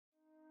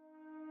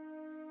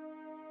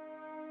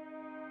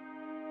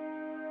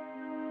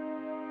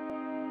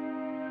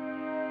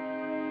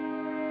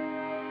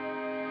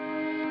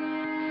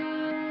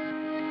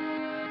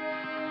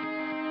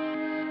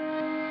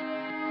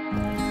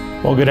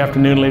Well, good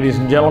afternoon, ladies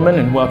and gentlemen,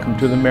 and welcome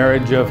to the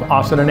marriage of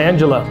Austin and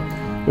Angela.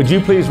 Would you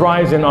please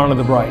rise and honor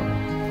the bride?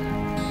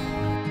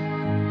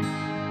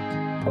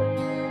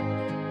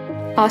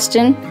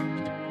 Austin,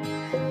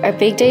 our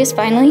big day is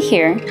finally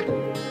here.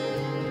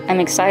 I'm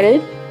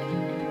excited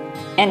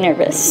and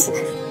nervous.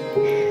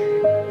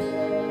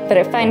 But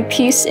I find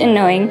peace in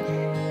knowing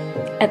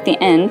at the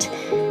end,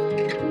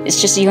 it's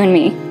just you and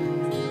me,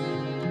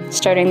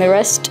 starting the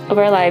rest of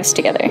our lives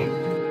together.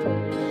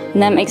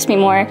 And that makes me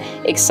more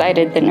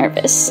excited than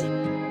nervous.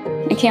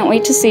 I can't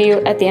wait to see you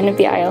at the end of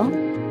the aisle.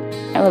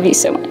 I love you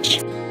so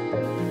much.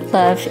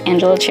 Love,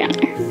 Angela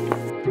Chandler.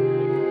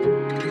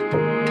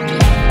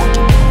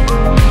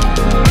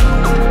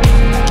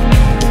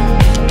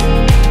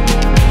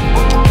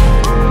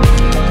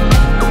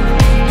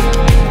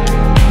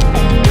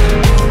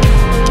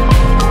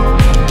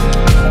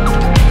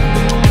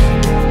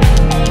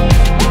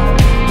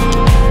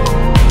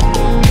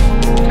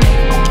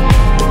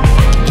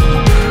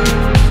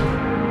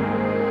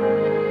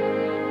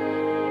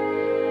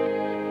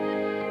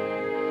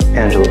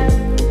 Angela,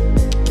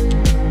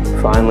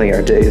 finally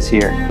our day is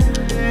here.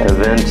 An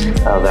event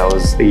that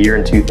was a year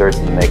and 2/3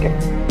 in the making.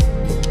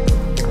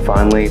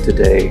 Finally,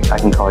 today, I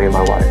can call you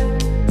my wife.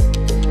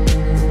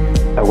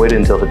 I waited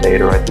until today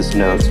to write this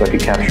note so I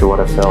could capture what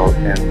I felt,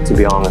 and to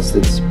be honest,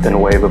 it's been a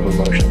wave of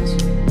emotions.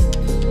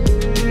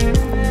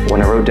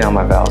 When I wrote down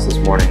my vows this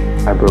morning,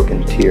 I broke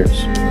into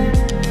tears.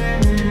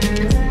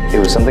 It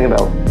was something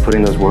about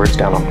putting those words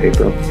down on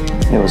paper.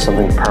 It was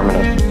something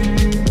permanent.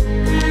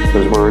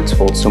 Those words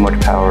hold so much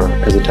power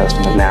as a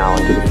testament now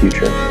and to the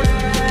future.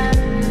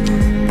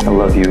 I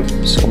love you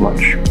so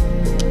much.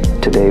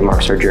 Today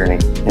marks our journey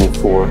in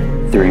 4,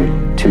 3,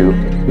 2,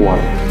 1.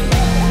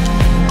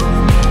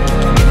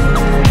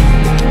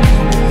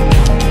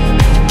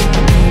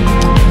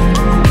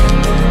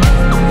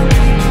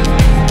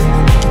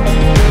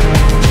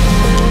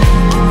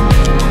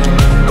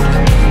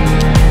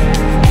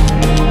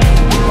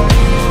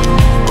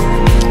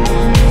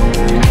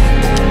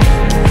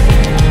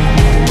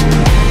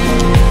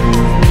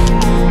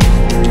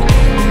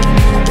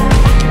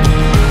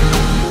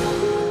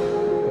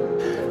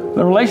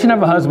 The relation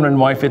of a husband and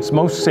wife, it's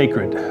most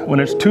sacred when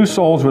it's two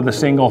souls with a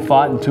single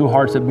thought and two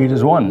hearts that beat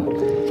as one.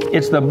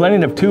 It's the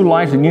blending of two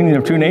lives and union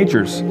of two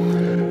natures.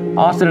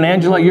 Austin and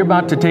Angela, you're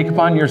about to take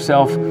upon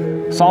yourself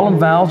solemn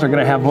vows, are going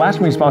to have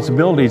lasting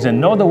responsibilities, and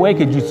no other way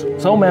could you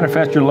so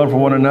manifest your love for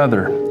one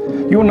another.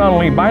 You will not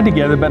only abide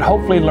together, but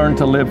hopefully learn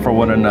to live for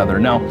one another.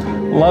 Now,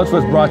 love's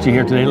what's brought you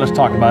here today. Let's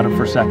talk about it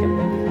for a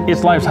second.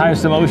 It's life's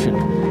highest emotion.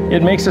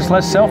 It makes us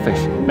less selfish,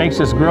 makes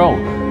us grow.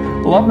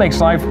 Love makes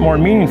life more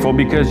meaningful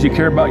because you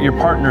care about your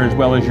partner as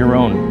well as your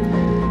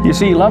own. You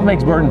see, love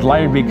makes burdens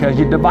lighter because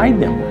you divide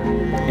them.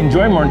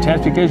 Enjoy more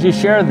intense because you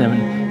share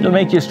them. It'll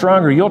make you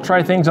stronger. You'll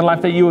try things in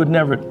life that you would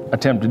never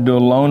attempt to do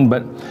alone,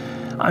 but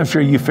I'm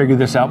sure you figured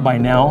this out by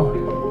now.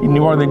 You need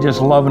more than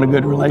just love and a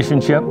good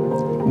relationship.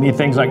 You need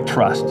things like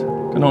trust,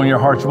 to know in your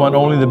hearts you want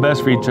only the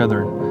best for each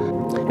other.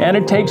 And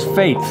it takes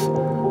faith.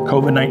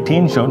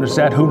 COVID-19 shown us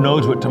that. Who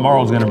knows what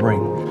tomorrow's going to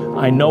bring.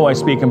 I know I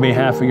speak on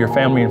behalf of your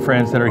family and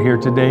friends that are here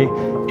today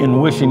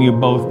in wishing you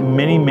both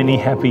many, many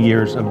happy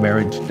years of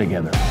marriage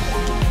together.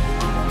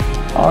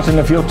 Austin,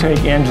 if you'll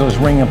take Angela's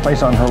ring and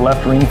place on her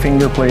left ring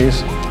finger,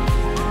 please.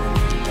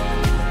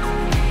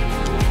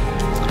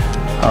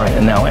 All right,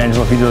 and now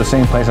Angela, if you do the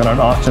same, place it on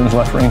Austin's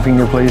left ring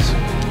finger, please.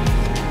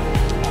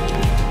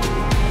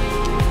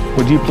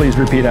 Would you please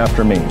repeat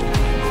after me?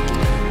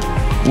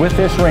 With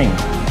this ring.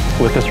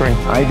 With this ring.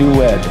 I do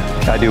wed.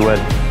 I do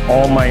wed.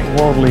 All my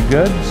worldly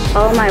goods.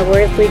 All my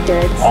worldly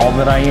goods. All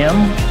that I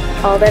am.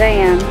 All that I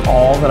am.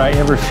 All that I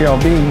ever shall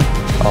be.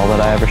 All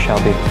that I ever shall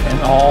be. And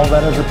all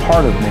that is a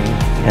part of me.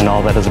 And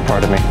all that is a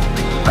part of me.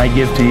 I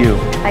give to you.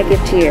 I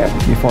give to you.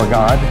 Before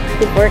God.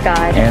 Before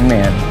God. And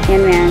man.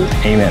 And man.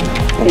 Amen.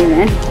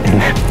 Amen.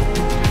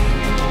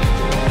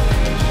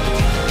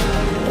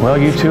 Well,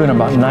 you two, in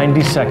about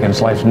 90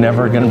 seconds, life's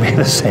never going to be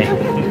the same.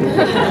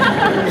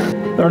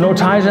 There are no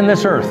ties in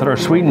this earth that are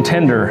sweet and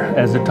tender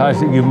as the ties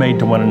that you've made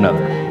to one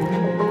another.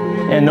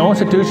 And no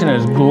institution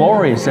as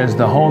glorious as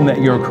the home that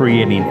you're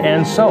creating.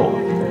 And so,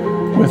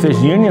 with this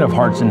union of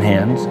hearts and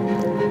hands,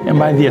 and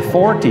by the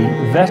authority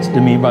vested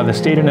in me by the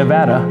state of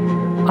Nevada,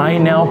 I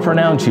now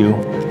pronounce you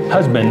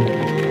husband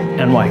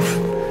and wife.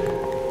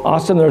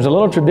 Austin, there's a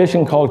little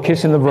tradition called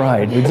kissing the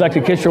bride. Would you like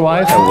to kiss your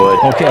wife? I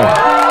would. Okay.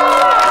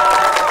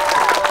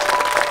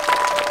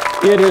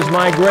 It is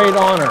my great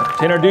honor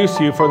to introduce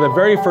you for the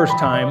very first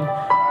time,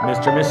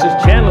 Mr. and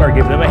Mrs. Chandler.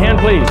 Give them a hand,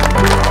 please.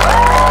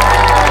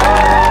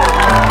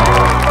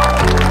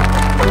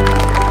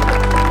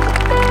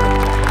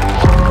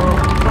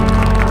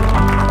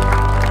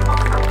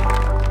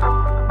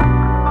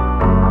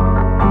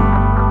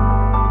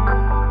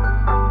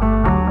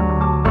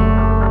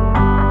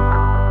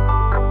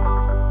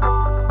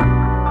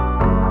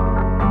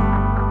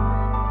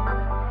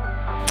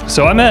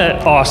 So I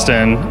met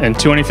Austin in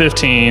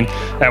 2015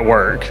 at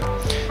work.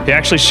 He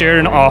actually shared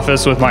an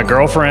office with my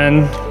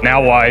girlfriend, now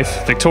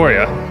wife,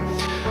 Victoria.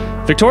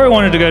 Victoria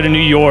wanted to go to New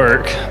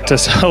York to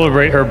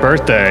celebrate her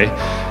birthday,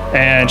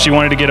 and she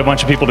wanted to get a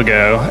bunch of people to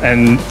go,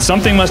 and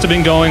something must have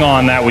been going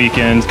on that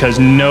weekend because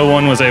no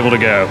one was able to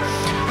go.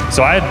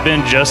 So I had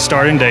been just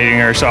starting dating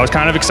her, so I was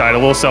kind of excited. A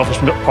little selfish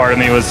part of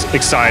me was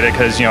excited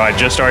because, you know, I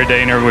just started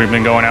dating her. We'd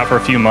been going out for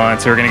a few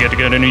months. We were going to get to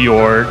go to New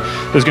York.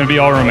 It was going to be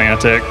all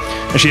romantic.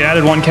 And she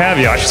added one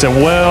caveat. She said,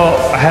 well,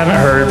 I haven't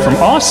heard from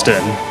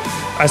Austin.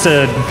 I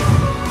said,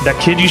 that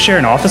kid you share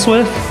an office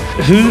with?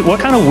 What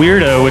kind of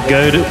weirdo would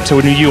go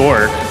to New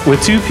York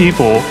with two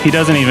people he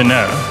doesn't even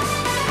know?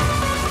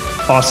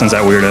 Austin's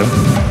that weirdo.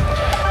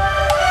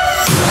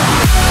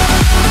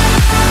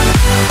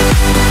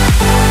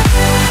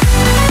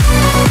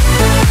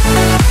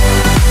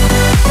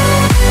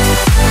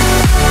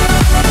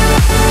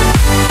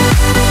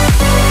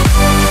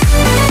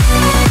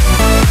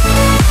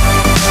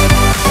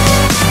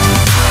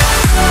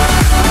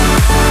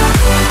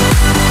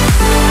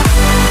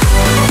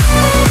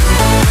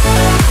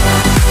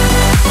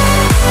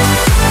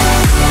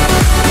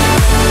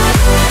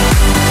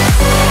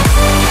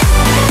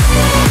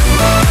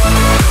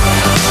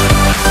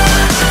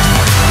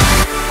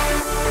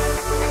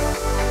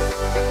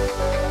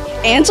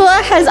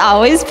 Angela has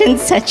always been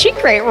such a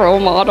great role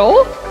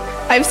model.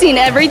 I've seen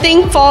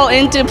everything fall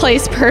into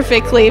place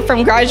perfectly,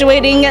 from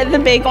graduating at the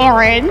Big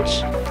Orange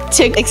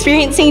to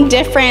experiencing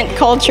different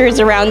cultures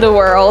around the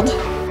world.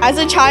 As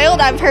a child,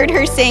 I've heard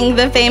her sing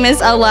the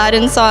famous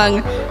Aladdin song,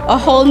 A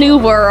Whole New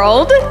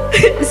World,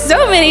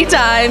 so many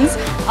times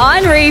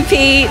on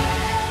repeat.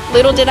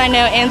 Little did I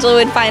know Angela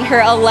would find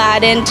her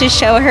Aladdin to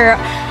show her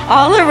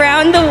all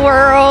around the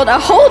world, a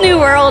whole new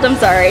world, I'm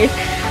sorry.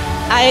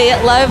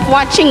 I love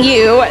watching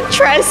you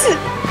trust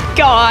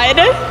God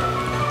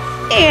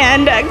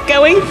and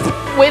going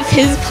with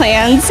his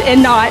plans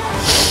and not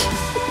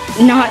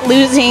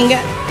losing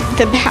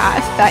the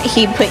path that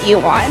he put you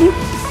on.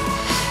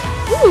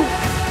 Woo.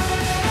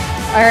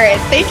 All right,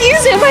 thank you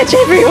so much,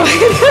 everyone.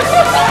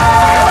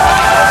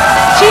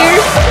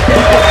 Cheers.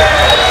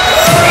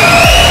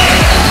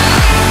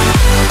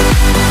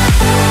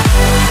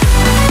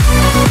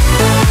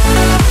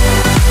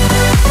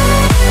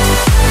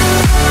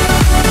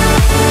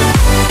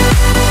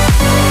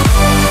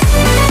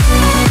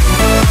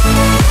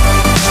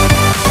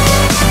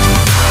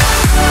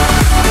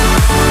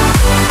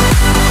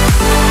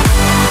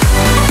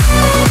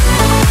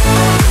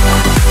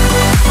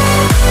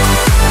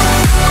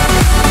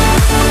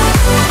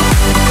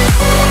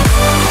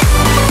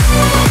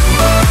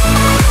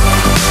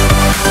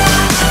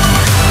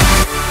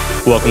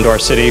 Welcome to our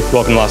city,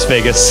 welcome to Las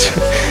Vegas.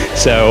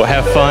 So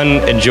have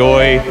fun,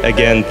 enjoy.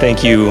 Again,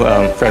 thank you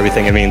for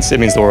everything. It means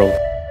the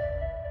world.